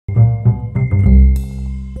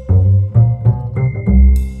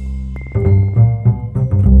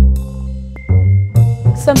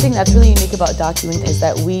Something that's really unique about Document is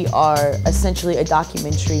that we are essentially a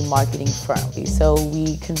documentary marketing firm. So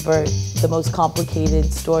we convert the most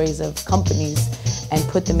complicated stories of companies and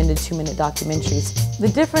put them into 2-minute documentaries.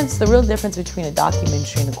 The real difference between a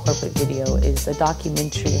documentary and a corporate video is a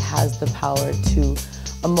documentary has the power to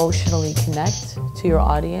emotionally connect to your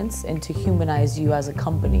audience and to humanize you as a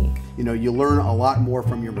company. You know, you learn a lot more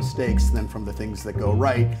from your mistakes than from the things that go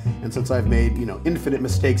right. And since I've made, infinite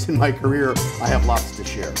mistakes in my career, I have lots to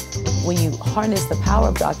share. When you harness the power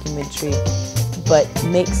of documentary, but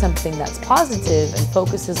make something that's positive and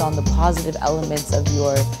focuses on the positive elements of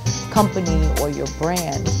your company or your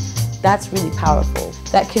brand, that's really powerful.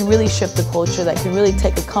 That can really shift the culture, that can really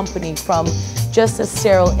take a company from just a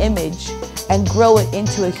sterile image and grow it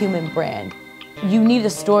into a human brand. You need a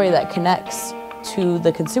story that connects to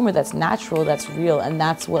the consumer, that's natural, that's real, and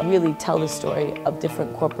that's what really tell the story of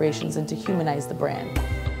different corporations and to humanize the brand.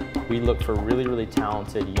 We look for really, really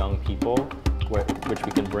talented young people which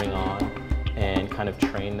we can bring on and kind of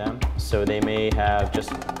train them. So they may have just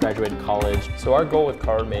graduated college. So our goal with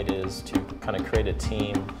CardMate is to kind of create a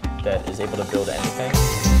team that is able to build anything.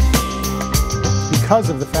 Because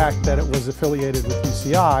of the fact that it was affiliated with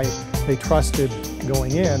UCI, they trusted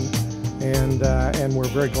going in, and we're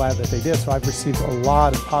very glad that they did. So I've received a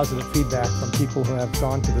lot of positive feedback from people who have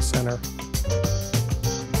gone to the center.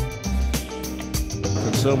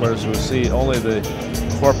 Consumers who see only the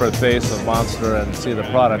corporate face of Monster and see the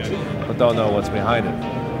product, but don't know what's behind it.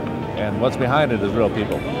 And what's behind it is real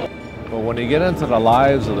people. But when you get into the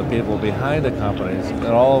lives of the people behind the companies,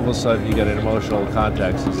 then all of a sudden you get an emotional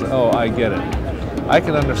context. You say, oh, I get it. I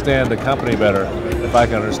can understand the company better if I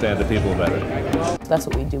can understand the people better. That's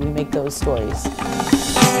what we do. We make those stories.